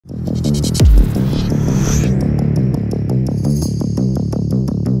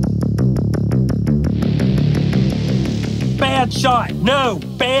bad shot. No,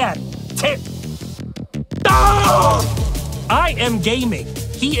 bad. Tip. Oh! I am gaming.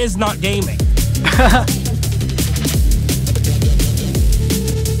 He is not gaming.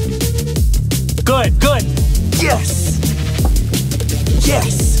 Good, good. Yes.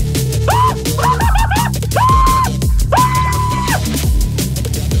 Yes.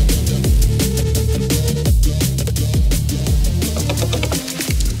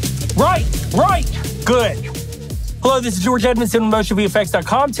 Right, right. Good. Hello, this is George Edmondson with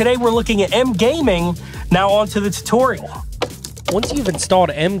MotionVFX.com. Today we're looking at mGaming. Now on to the tutorial. Once you've installed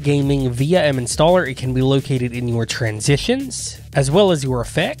mGaming via mInstaller, it can be located in your transitions, as well as your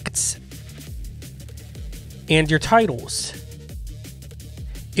effects, and your titles.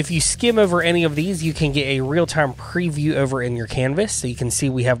 If you skim over any of these, you can get a real-time preview over in your canvas. So you can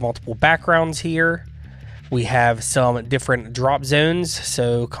see we have multiple backgrounds here. We have some different drop zones,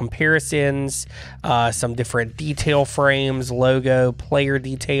 so comparisons, some different detail frames, logo, player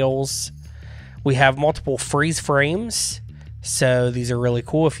details. We have multiple freeze frames, so these are really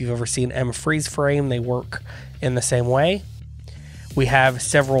cool. If you've ever seen freeze frame, they work in the same way. We have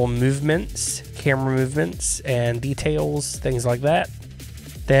several movements, camera movements and details, things like that.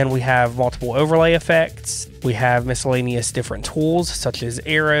 Then we have multiple overlay effects. We have miscellaneous different tools such as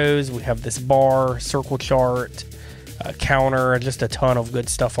arrows. We have this bar, circle chart, counter, just a ton of good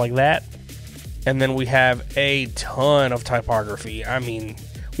stuff like that. And then we have a ton of typography. I mean,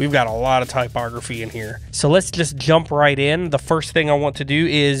 we've got a lot of typography in here. So let's just jump right in. The first thing I want to do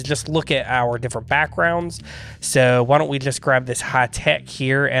is just look at our different backgrounds. So why don't we just grab this high tech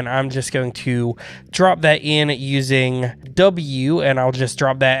here, and I'm just going to drop that in using W, and I'll just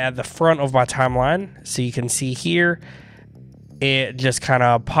drop that at the front of my timeline. So you can see here, it just kind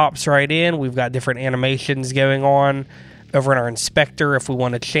of pops right in. We've got different animations going on. Over in our inspector, if we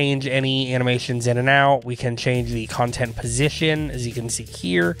want to change any animations in and out, we can change the content position, as you can see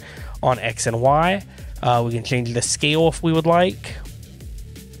here, on X and Y. We can change the scale if we would like.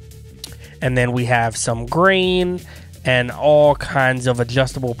 And then we have some grain and all kinds of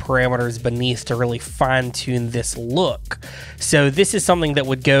adjustable parameters beneath to really fine-tune this look. So this is something that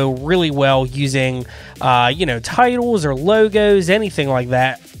would go really well using, titles or logos, anything like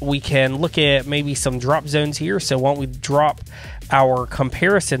that. We can look at maybe some drop zones here. So why don't we drop our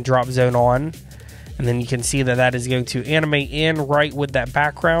comparison drop zone on, and then you can see that that is going to animate in right with that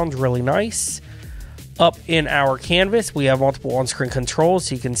background. Really nice. Up in our canvas, we have multiple on-screen controls.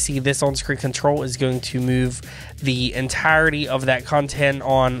 So you can see this on-screen control is going to move the entirety of that content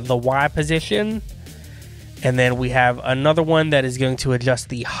on the Y position. And then we have another one that is going to adjust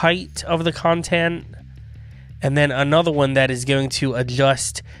the height of the content. And then another one that is going to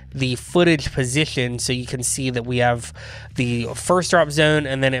adjust the footage position. So you can see that we have the first drop zone,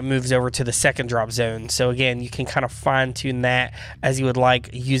 and then it moves over to the second drop zone. So again, you can kind of fine tune that as you would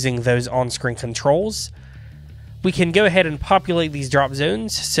like using those on-screen controls. We can go ahead and populate these drop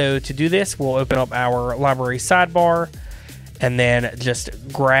zones. So to do this, we'll open up our library sidebar and then just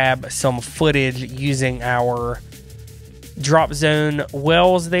grab some footage using our drop zone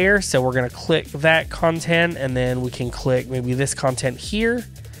wells there. So we're going to click that content, and then we can click maybe this content here.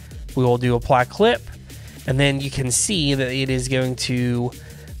 We will do apply clip, and then you can see that it is going to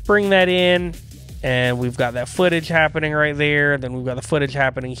bring that in, and we've got that footage happening right there. Then we've got the footage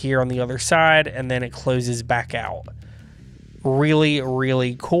happening here on the other side, and then it closes back out. Really,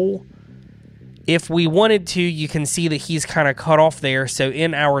 really cool. If we wanted to, you can see that he's kind of cut off there. So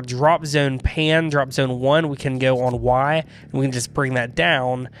in our drop zone pan, drop zone 1, we can go on Y, and we can just bring that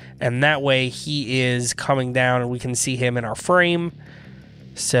down, and that way he is coming down and we can see him in our frame.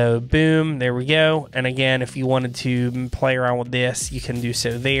 So boom, there we go. And again, if you wanted to play around with this, you can do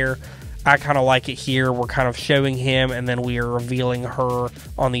so there. I kind of like it here. We're kind of showing him, and then we are revealing her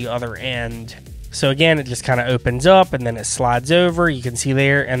on the other end. So again, it just kind of opens up, and then it slides over. You can see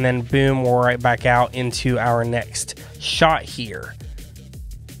there, and then boom, we're right back out into our next shot here.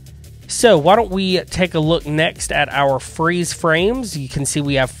 So why don't we take a look next at our freeze frames. You can see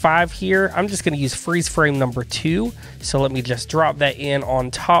we have 5 here. I'm just going to use freeze frame number 2. So let me just drop that in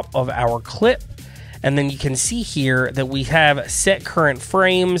on top of our clip. And then you can see here that we have set current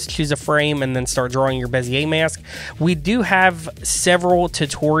frames, choose a frame, and then start drawing your Bezier mask. We do have several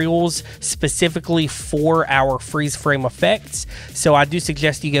tutorials specifically for our freeze frame effects, so I do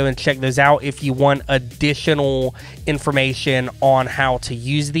suggest you go and check those out if you want additional information on how to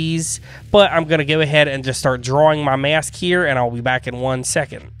use these. But I'm going to go ahead and just start drawing my mask here, and I'll be back in 1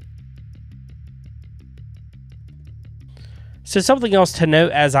 second. So something else to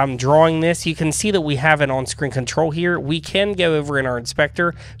note as I'm drawing this, you can see that we have an on-screen control here. We can go over in our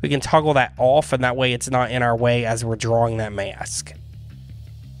inspector. We can toggle that off, and that way it's not in our way as we're drawing that mask.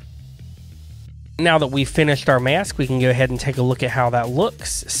 Now that we've finished our mask, we can go ahead and take a look at how that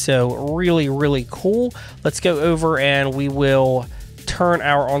looks. So really, really cool. Let's go over and we will turn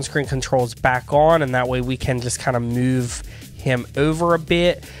our on-screen controls back on, and that way we can just kind of move him over a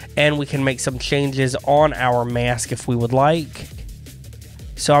bit, and we can make some changes on our mask if we would like.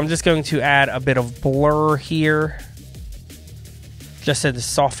 So I'm just going to add a bit of blur here just to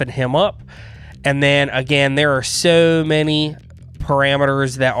soften him up. And then again, there are so many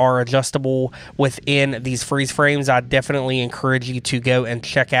parameters that are adjustable within these freeze frames. I definitely encourage you to go and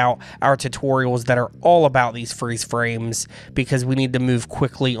check out our tutorials that are all about these freeze frames, because we need to move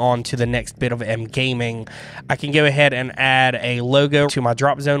quickly on to the next bit of mGaming. I can go ahead and add a logo to my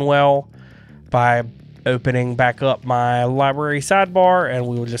drop zone well by opening back up my library sidebar, and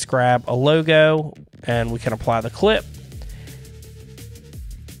we will just grab a logo and we can apply the clip.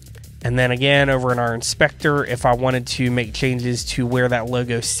 And then again, over in our inspector, if I wanted to make changes to where that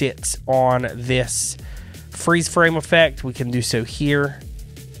logo sits on this freeze frame effect, we can do so here.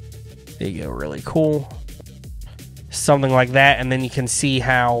 There you go, really cool. Something like that, and then you can see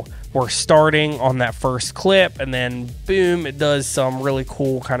how we're starting on that first clip, and then boom, it does some really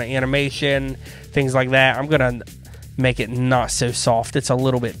cool kind of animation, things like that. I'm gonna make it not so soft. It's a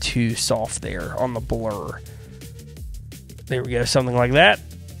little bit too soft there on the blur. There we go, something like that.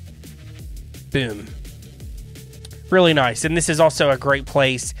 Boom. Really nice. And this is also a great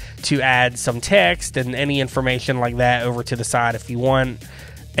place to add some text and any information like that over to the side if you want.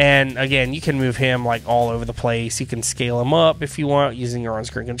 And again, you can move him like all over the place. You can scale him up if you want using your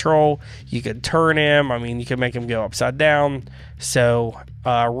on-screen control. You could turn him. I mean, you can make him go upside down. So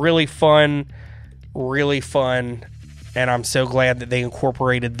really fun. And I'm so glad that they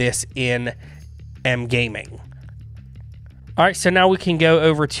incorporated this in mGaming. All right, so now we can go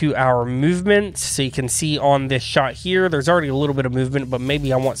over to our movement. So you can see on this shot here, there's already a little bit of movement, but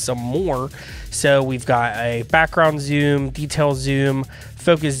maybe I want some more. So we've got a background zoom, detail zoom,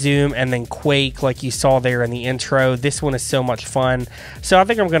 focus zoom, and then quake like you saw there in the intro. This one is so much fun. So I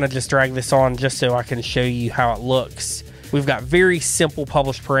think I'm gonna just drag this on just so I can show you how it looks. We've got very simple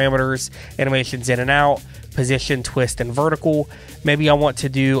published parameters, animations in and out, position, twist, and vertical. Maybe I want to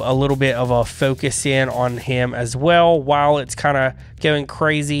do a little bit of a focus in on him as well while it's kind of going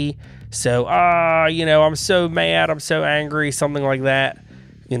crazy. So, you know, I'm so mad, I'm so angry, something like that.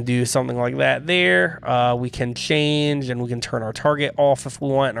 You can do something like that there. We can change and we can turn our target off if we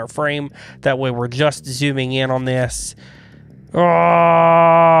want in our frame. That way we're just zooming in on this.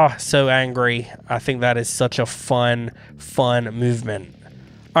 Oh, so angry. I think that is such a fun movement.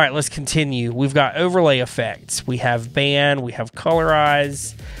 All right, let's continue. We've got overlay effects. We have band, we have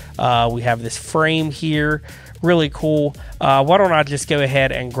colorize, we have this frame here. Really cool. Why don't I just go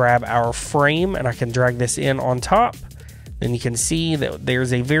ahead and grab our frame and I can drag this in on top. Then you can see that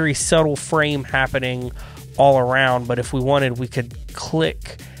there's a very subtle frame happening all around, but if we wanted, we could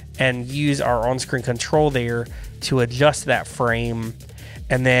click and use our on-screen control there to adjust that frame.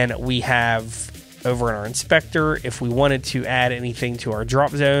 And then we have over in our inspector, if we wanted to add anything to our drop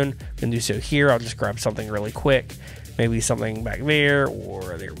zone, we can do so here. I'll just grab something really quick, maybe something back there,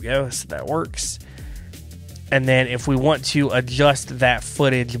 or there we go, so that works. And then if we want to adjust that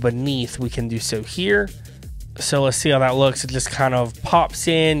footage beneath, we can do so here. So let's see how that looks. It just kind of pops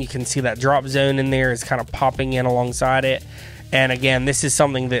in. You can see that drop zone in there is kind of popping in alongside it. And again, this is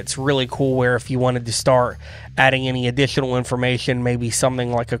something that's really cool where if you wanted to start adding any additional information, maybe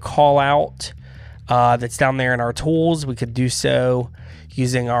something like a call out, that's down there in our tools, we could do so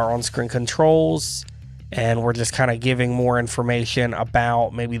using our on-screen controls, and we're just kind of giving more information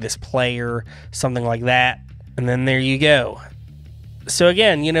about maybe this player, something like that, and then there you go. So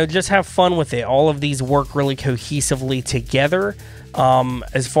again, you know, just have fun with it. All of these work really cohesively together.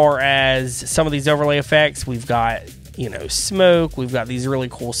 As far as some of these overlay effects, we've got, you know, smoke, we've got these really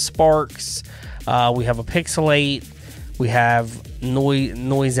cool sparks, we have a pixelate, we have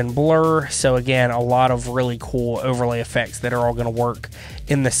noise and blur. So again, a lot of really cool overlay effects that are all going to work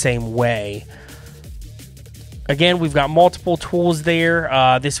in the same way. Again, we've got multiple tools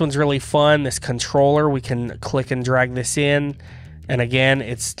there. This one's really fun. This controller, we can click and drag this in. And again,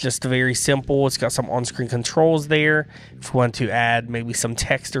 it's just very simple. It's got some on-screen controls there. If we want to add maybe some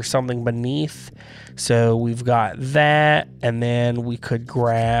text or something beneath. So we've got that. And then we could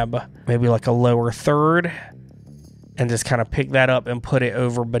grab maybe like a lower third and just kind of pick that up and put it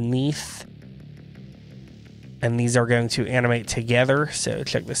over beneath. And these are going to animate together. So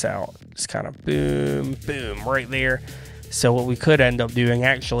check this out. Just kind of boom, boom, right there. So what we could end up doing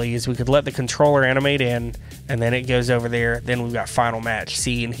actually is we could let the controller animate in, and then it goes over there. Then we've got final match.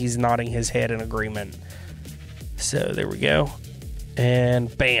 See, and he's nodding his head in agreement. So there we go.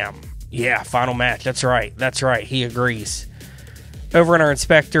 And bam. Yeah, final match. That's right. That's right. He agrees. Over in our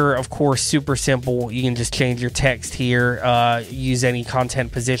inspector, of course, super simple. You can just change your text here, use any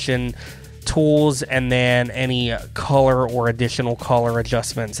content position tools, and then any color or additional color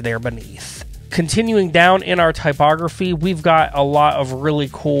adjustments there beneath. Continuing down in our typography, we've got a lot of really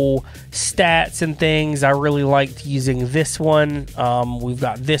cool stats and things. I really liked using this one. We've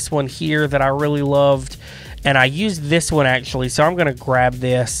got this one here that I really loved, and I used this one actually, so I'm going to grab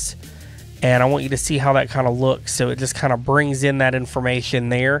this. And I want you to see how that kind of looks. So it just kind of brings in that information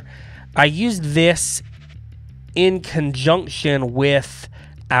there. I used this in conjunction with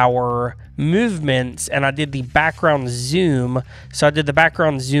our movements, and I did the background zoom. So I did the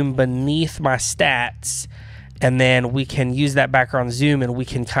background zoom beneath my stats, and then we can use that background zoom and we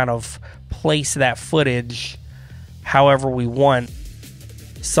can kind of place that footage however we want.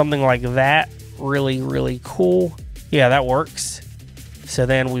 Something like that. Really, really cool. Yeah, that works. So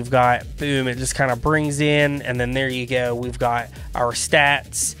then we've got, boom, it just kind of brings in, and then there you go. We've got our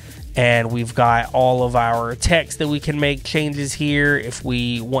stats, and we've got all of our text that we can make changes here if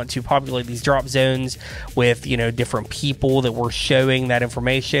we want to populate these drop zones with, you know, different people that we're showing that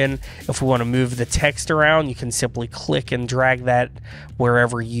information. If we want to move the text around, you can simply click and drag that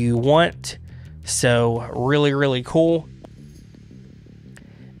wherever you want. So really, really cool.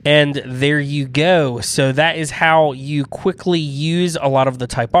 And there you go. So that is how you quickly use a lot of the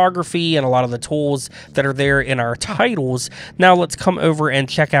typography and a lot of the tools that are there in our titles. Now let's come over and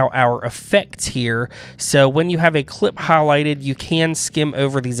check out our effects here. So when you have a clip highlighted, you can skim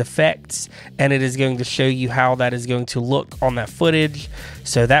over these effects, and it is going to show you how that is going to look on that footage.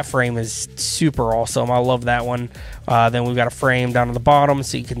 So that frame is super awesome. I love that one. Then we've got a frame down at the bottom,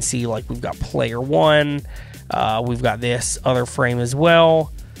 so you can see like we've got player one. We've got this other frame as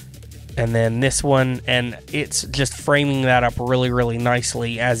well. And then this one, and it's just framing that up really, really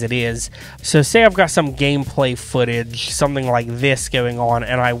nicely as it is. So say I've got some gameplay footage, something like this going on,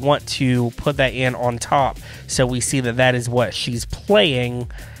 and I want to put that in on top so we see that that is what she's playing.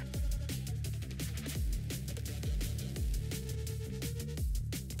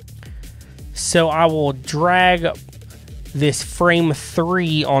 So I will drag this frame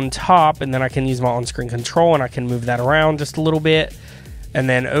 3 on top, and then I can use my on-screen control and I can move that around just a little bit. And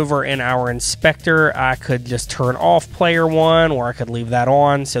then over in our inspector, I could just turn off player 1, or I could leave that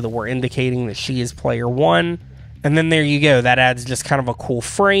on so that we're indicating that she is player 1. And then there you go. That adds just kind of a cool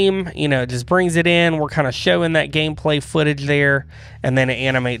frame. You know, it just brings it in. We're kind of showing that gameplay footage there, and then it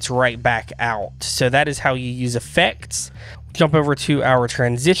animates right back out. So that is how you use effects. Jump over to our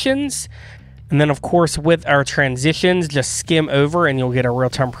transitions. And then, of course, with our transitions, just skim over and you'll get a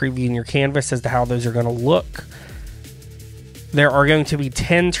real-time preview in your canvas as to how those are going to look. There are going to be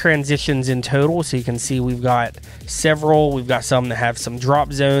 10 transitions in total, so you can see we've got several. We've got some that have some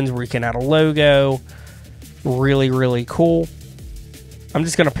drop zones where you can add a logo. Really, really cool. I'm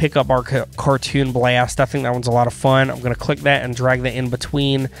just going to pick up our cartoon blast. I think that one's a lot of fun. I'm going to click that and drag that in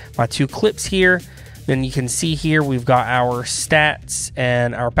between my two clips here. Then you can see here we've got our stats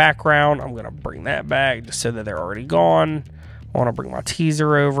and our background. I'm going to bring that back just so that they're already gone. I want to bring my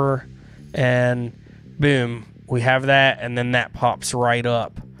teaser over, and boom. We have that, and then that pops right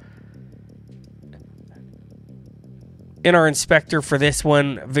up. In our inspector for this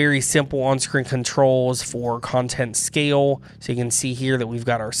one, very simple on-screen controls for content scale. So you can see here that we've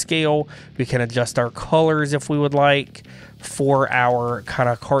got our scale. We can adjust our colors if we would like for our kind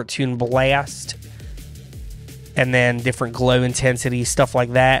of cartoon blast. And then different glow intensity, stuff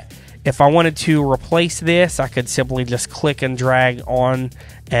like that. If I wanted to replace this, I could simply just click and drag on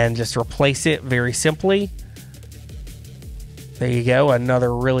and just replace it very simply. There you go,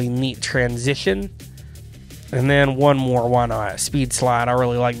 another really neat transition. And then one more, why not? Speed slide, I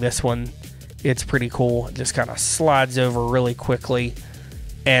really like this one. It's pretty cool. It just kind of slides over really quickly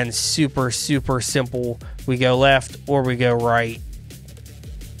and super, super simple. We go left or we go right.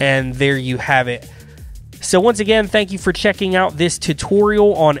 And there you have it. So once again, thank you for checking out this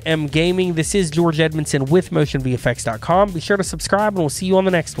tutorial on mGaming. This is George Edmondson with MotionVFX.com. Be sure to subscribe and we'll see you on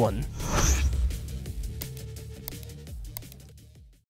the next one.